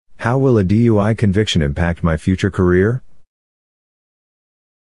How will a DUI conviction impact my future career?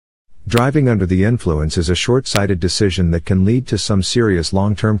 Driving under the influence is a short-sighted decision that can lead to some serious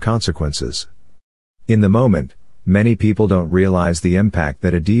long-term consequences. In the moment, many people don't realize the impact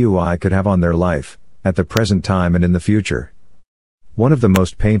that a DUI could have on their life, at the present time and in the future. One of the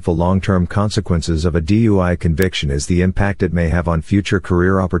most painful long-term consequences of a DUI conviction is the impact it may have on future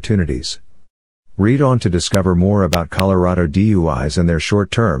career opportunities. Read on to discover more about Colorado DUIs and their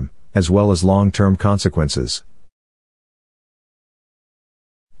short-term, as well as long-term consequences.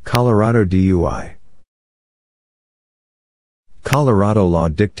 Colorado DUI. Colorado law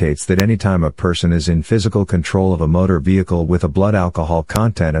dictates that anytime a person is in physical control of a motor vehicle with a blood alcohol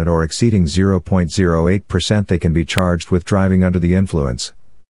content at or exceeding 0.08%, they can be charged with driving under the influence.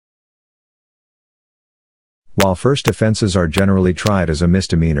 While first offenses are generally tried as a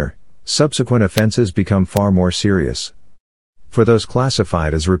misdemeanor, subsequent offenses become far more serious. For those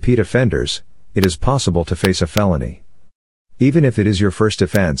classified as repeat offenders, it is possible to face a felony. Even if it is your first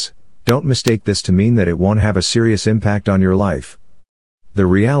offense, don't mistake this to mean that it won't have a serious impact on your life. The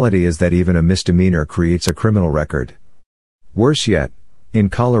reality is that even a misdemeanor creates a criminal record. Worse yet, in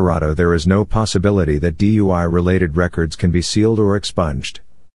Colorado there is no possibility that DUI-related records can be sealed or expunged.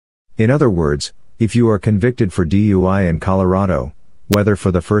 In other words, if you are convicted for DUI in Colorado, whether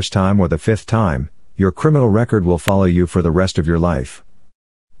for the first time or the fifth time, your criminal record will follow you for the rest of your life.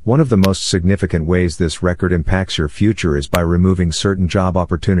 One of the most significant ways this record impacts your future is by removing certain job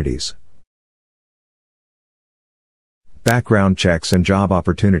opportunities. Background checks and job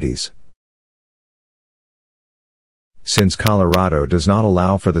opportunities. Since Colorado does not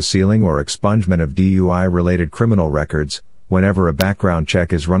allow for the sealing or expungement of DUI-related criminal records, whenever a background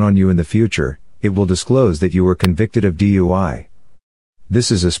check is run on you in the future, it will disclose that you were convicted of DUI. This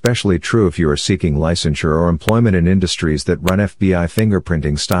is especially true if you are seeking licensure or employment in industries that run FBI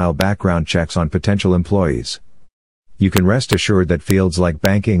fingerprinting-style background checks on potential employees. You can rest assured that fields like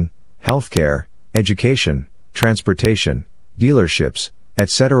banking, healthcare, education, transportation, dealerships,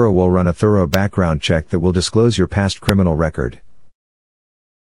 etc. will run a thorough background check that will disclose your past criminal record.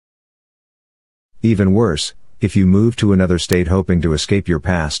 Even worse, if you move to another state hoping to escape your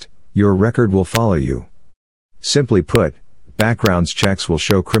past, your record will follow you. Simply put, background checks will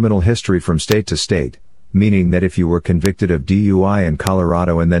show criminal history from state to state, meaning that if you were convicted of DUI in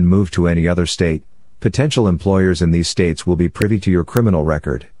Colorado and then moved to any other state, potential employers in these states will be privy to your criminal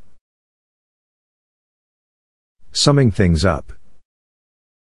record. Summing things up.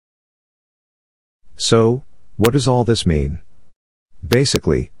 So, what does all this mean?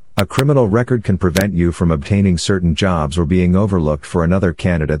 Basically, a criminal record can prevent you from obtaining certain jobs or being overlooked for another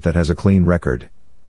candidate that has a clean record.